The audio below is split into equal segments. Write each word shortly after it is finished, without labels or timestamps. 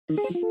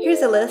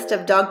Here's a list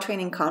of dog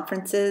training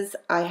conferences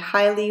I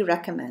highly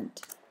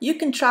recommend. You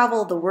can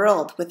travel the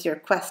world with your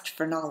quest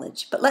for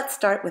knowledge, but let's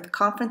start with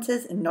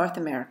conferences in North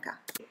America.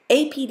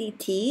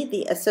 APDT,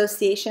 the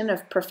Association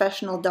of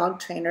Professional Dog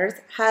Trainers,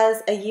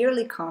 has a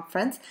yearly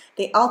conference.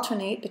 They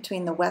alternate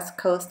between the West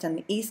Coast and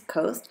the East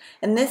Coast,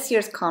 and this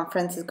year's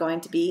conference is going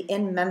to be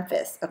in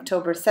Memphis,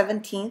 October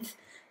 17th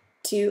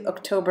to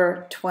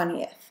October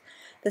 20th.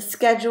 The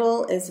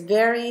schedule is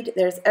varied.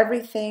 There's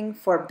everything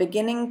for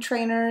beginning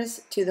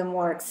trainers to the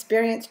more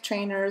experienced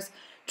trainers,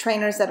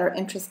 trainers that are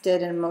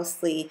interested in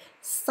mostly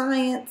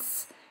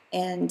science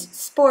and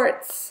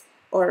sports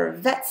or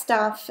vet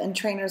stuff, and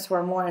trainers who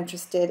are more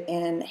interested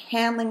in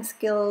handling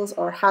skills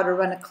or how to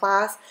run a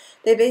class.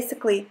 They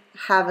basically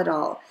have it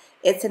all.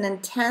 It's an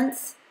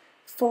intense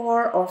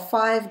 4 or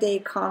 5 day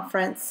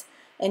conference,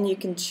 and you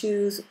can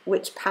choose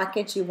which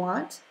package you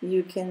want.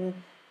 You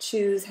can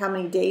choose how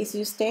many days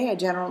you stay. I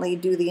generally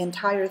do the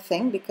entire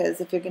thing because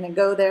if you're going to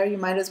go there, you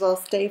might as well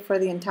stay for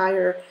the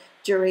entire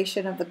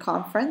duration of the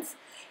conference.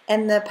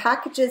 And the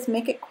packages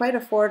make it quite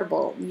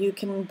affordable. You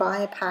can buy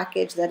a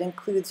package that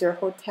includes your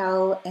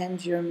hotel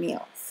and your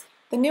meals.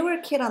 The newer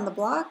kid on the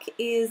block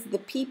is the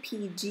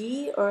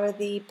PPG, or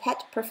the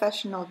Pet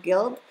Professional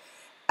Guild.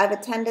 I've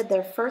attended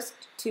their first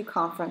 2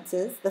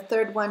 conferences. The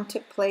third one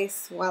took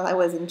place while I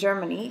was in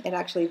Germany. It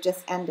actually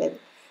just ended,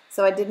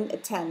 so I didn't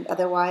attend.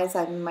 Otherwise,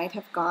 I might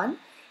have gone.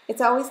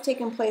 It's always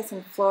taken place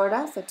in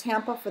Florida, so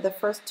Tampa for the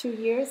first 2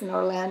 years and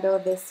Orlando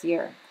this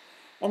year.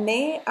 And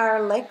they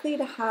are likely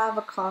to have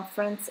a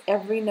conference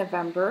every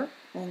November.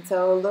 And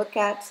so look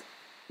at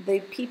the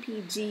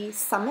PPG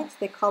Summit,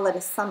 they call it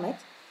a summit,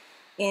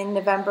 in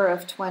November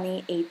of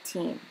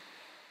 2018.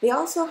 They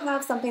also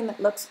have something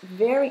that looks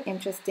very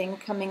interesting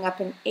coming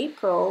up in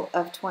April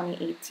of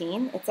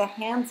 2018. It's a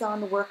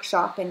hands-on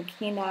workshop in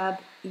Kanab,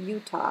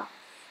 Utah.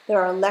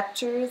 There are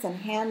lectures and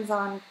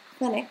hands-on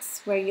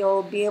clinics where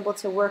you'll be able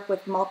to work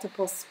with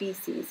multiple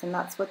species, and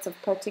that's what's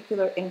of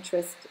particular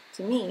interest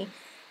to me,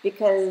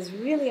 because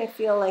really I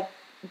feel like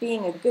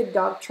being a good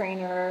dog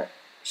trainer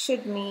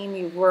should mean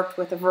you've worked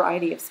with a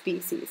variety of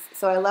species.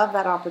 So I love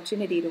that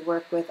opportunity to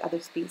work with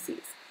other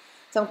species.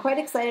 So I'm quite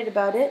excited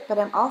about it, but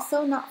I'm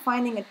also not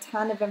finding a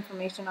ton of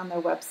information on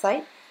their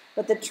website.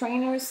 But the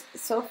trainers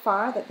so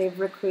far that they've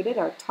recruited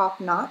are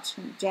top-notch: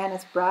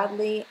 Janis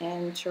Bradley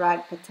and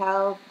Chirag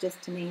Patel,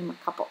 just to name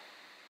a couple.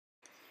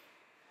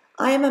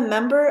 I am a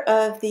member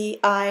of the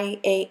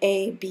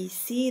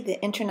IAABC,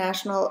 the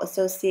International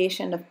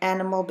Association of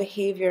Animal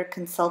Behavior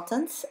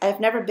Consultants. I've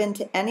never been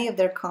to any of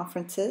their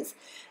conferences.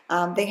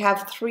 They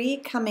have 3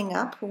 coming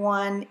up,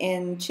 one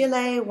in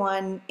Chile,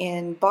 one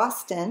in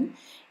Boston,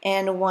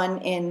 and one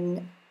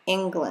in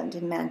England,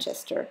 in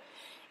Manchester.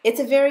 It's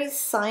a very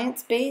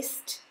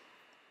science-based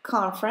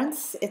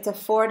conference. It's a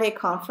 4-day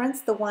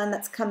conference. The one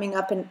that's coming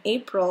up in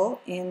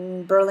April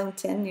in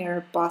Burlington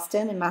near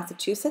Boston in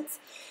Massachusetts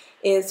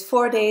is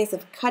 4 days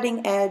of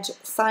cutting-edge,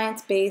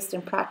 science-based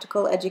and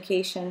practical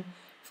education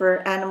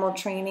for animal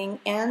training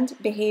and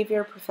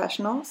behavior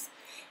professionals.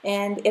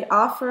 And it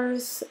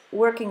offers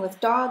working with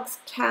dogs,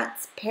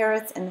 cats,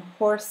 parrots, and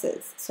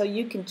horses. So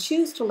you can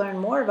choose to learn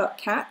more about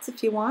cats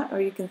if you want, or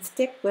you can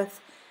stick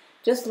with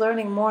just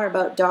learning more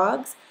about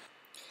dogs.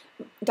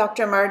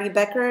 Dr. Marty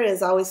Becker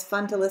is always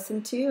fun to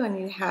listen to, and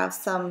you have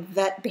some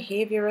vet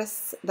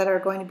behaviorists that are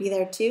going to be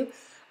there too.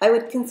 I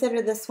would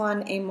consider this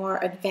one a more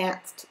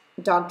advanced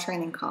dog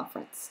training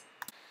conference.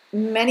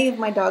 Many of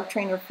my dog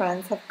trainer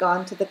friends have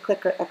gone to the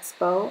Clicker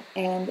Expo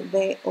and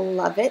they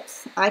love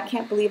it. I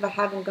can't believe I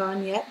haven't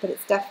gone yet, but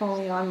it's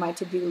definitely on my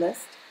to-do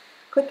list.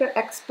 Clicker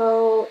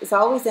Expo is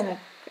always in a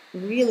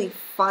really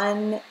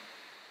fun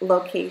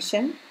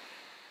location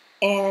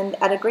and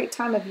at a great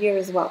time of year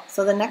as well.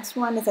 So the next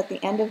one is at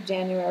the end of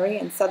January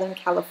in Southern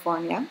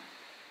California.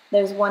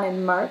 There's one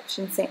in March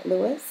in St.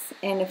 Louis,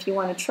 and if you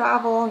want to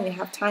travel and you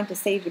have time to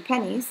save your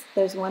pennies,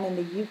 there's one in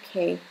the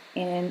UK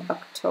in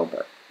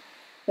October.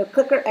 The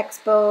Clicker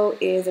Expo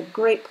is a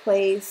great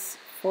place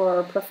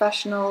for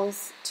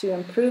professionals to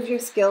improve your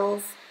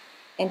skills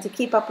and to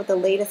keep up with the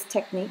latest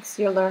techniques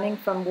you're learning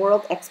from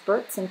world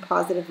experts in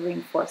positive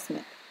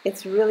reinforcement.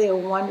 It's really a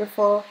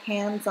wonderful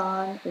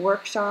hands-on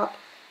workshop,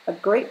 a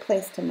great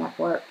place to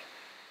network,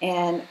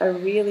 and I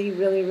really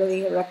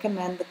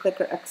recommend the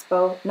Clicker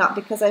Expo, not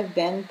because I've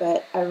been,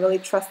 but I really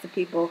trust the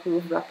people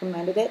who've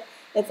recommended it.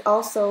 It's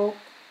also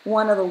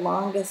one of the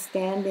longest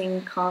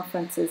standing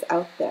conferences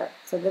out there.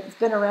 So it's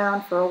been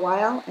around for a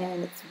while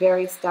and it's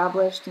very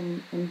established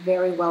and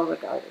very well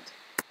regarded.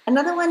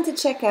 Another one to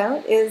check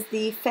out is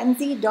the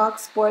Fenzi Dog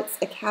Sports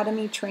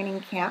Academy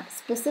Training Camp,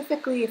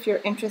 specifically if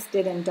you're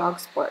interested in dog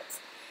sports.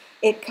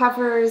 It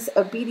covers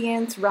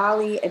obedience,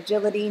 rally,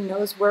 agility,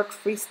 nose work,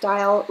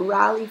 freestyle,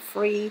 rally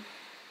free.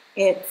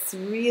 It's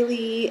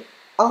really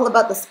all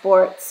about the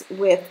sports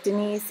with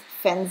Denise,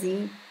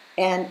 Fenzi,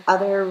 and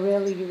other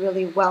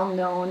really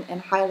well-known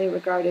and highly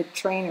regarded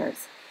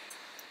trainers.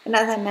 And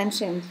as I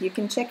mentioned, you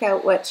can check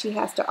out what she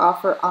has to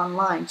offer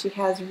online. She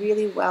has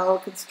really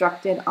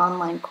well-constructed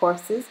online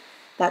courses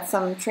that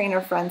some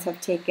trainer friends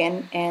have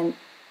taken and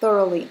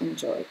thoroughly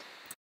enjoyed.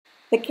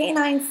 The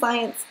Canine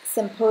Science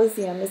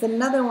Symposium is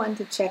another one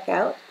to check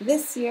out.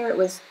 This year it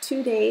was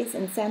 2 days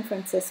in San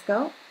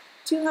Francisco,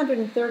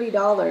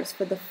 $230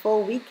 for the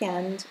full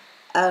weekend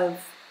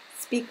of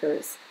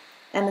speakers.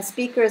 And the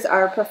speakers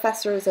are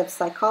professors of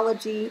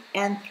psychology,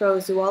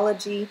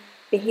 anthrozoology,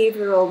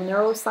 behavioral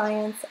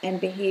neuroscience,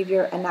 and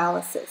behavior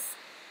analysis.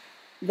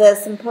 The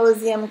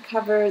symposium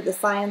covered the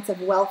science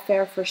of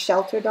welfare for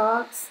shelter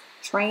dogs,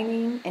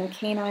 training, and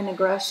canine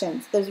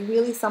aggressions. There's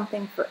really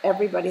something for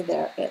everybody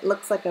there. It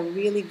looks like a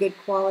really good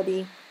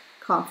quality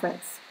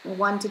conference,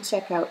 one to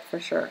check out for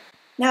sure.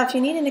 Now, if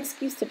you need an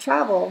excuse to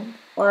travel,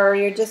 or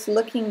you're just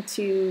looking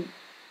to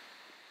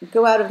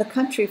go out of the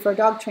country for a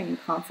dog training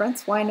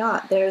conference, why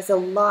not? There's a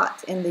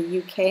lot in the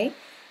UK,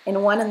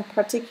 and one in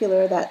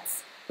particular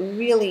that's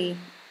really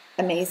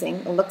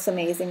amazing, looks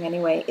amazing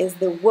anyway, is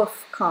the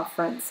WOOF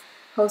conference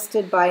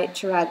hosted by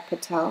Chirag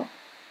Patel.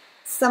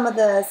 Some of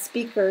the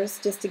speakers,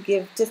 just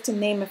to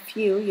name a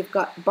few, you've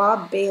got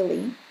Bob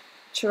Bailey,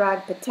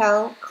 Chirag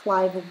Patel,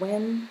 Clive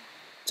Wynne,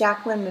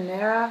 Jacqueline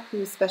Munera,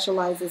 who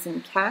specializes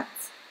in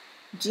cats,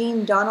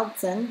 Jean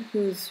Donaldson,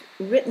 who's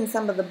written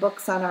some of the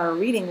books on our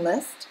reading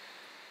list.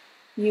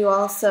 You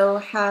also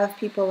have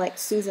people like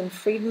Susan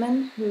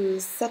Friedman,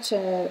 who's such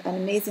an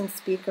amazing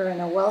speaker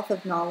and a wealth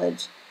of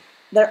knowledge.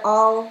 They're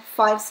all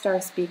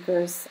 5-star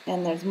speakers,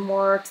 and there's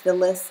more to the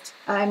list.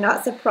 I'm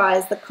not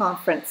surprised the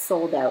conference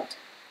sold out.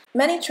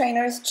 Many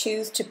trainers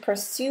choose to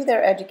pursue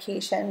their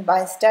education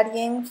by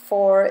studying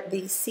for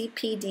the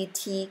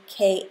CCPDT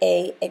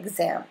KA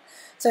exam.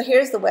 So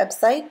here's the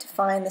website to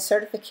find the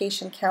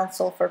Certification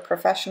Council for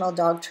Professional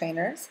Dog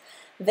Trainers.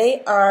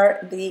 They are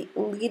the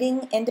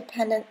leading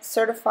independent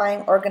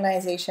certifying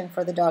organization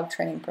for the dog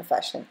training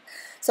profession.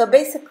 So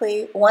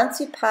basically, once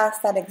you pass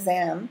that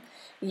exam,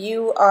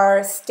 you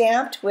are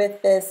stamped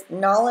with this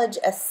knowledge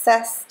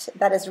assessed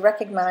that is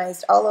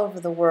recognized all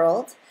over the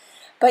world,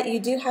 but you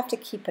do have to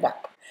keep it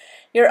up.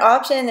 Your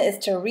option is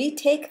to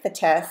retake the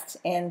test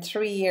in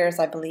 3 years,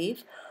 I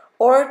believe,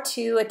 or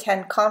to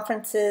attend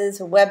conferences,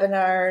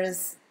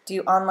 webinars,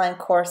 do online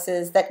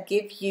courses that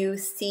give you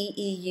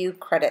CEU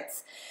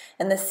credits.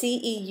 And the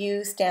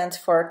CEU stands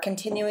for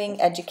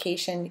Continuing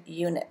Education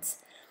Units.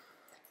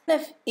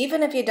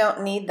 Even if you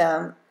don't need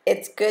them,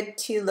 it's good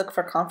to look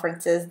for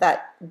conferences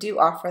that do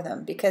offer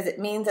them, because it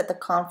means that the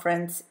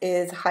conference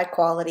is high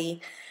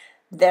quality.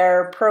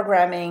 Their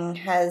programming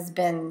has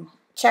been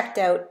checked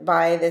out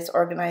by this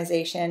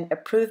organization,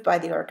 approved by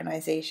the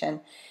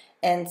organization,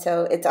 and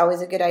so it's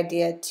always a good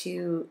idea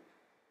to,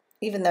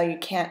 even though you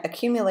can't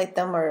accumulate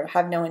them or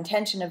have no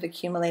intention of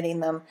accumulating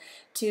them,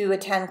 to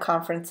attend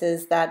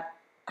conferences that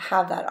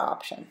have that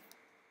option.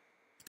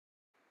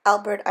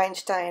 Albert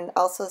Einstein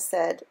also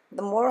said,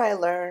 "The more I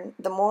learn,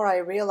 the more I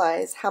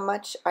realize how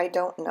much I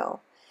don't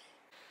know."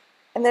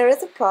 And there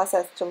is a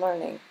process to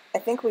learning. I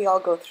think we all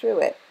go through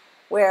it,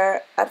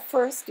 where at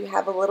first you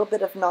have a little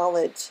bit of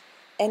knowledge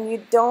and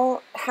you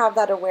don't have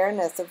that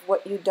awareness of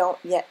what you don't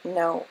yet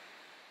know.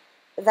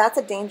 That's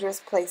a dangerous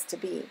place to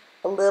be.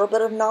 A little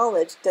bit of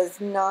knowledge does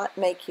not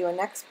make you an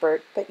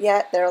expert, but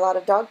yet there are a lot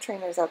of dog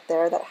trainers out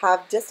there that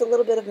have just a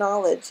little bit of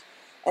knowledge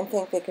and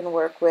think they can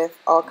work with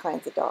all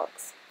kinds of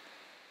dogs.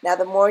 Now,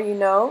 the more you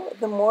know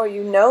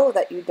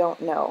that you don't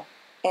know.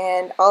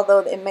 And although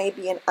it may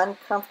be an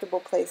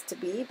uncomfortable place to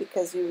be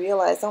because you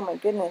realize, oh my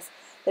goodness,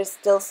 there's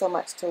still so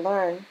much to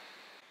learn.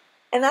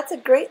 And that's a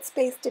great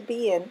space to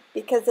be in,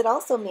 because it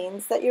also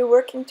means that you're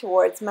working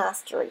towards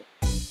mastery.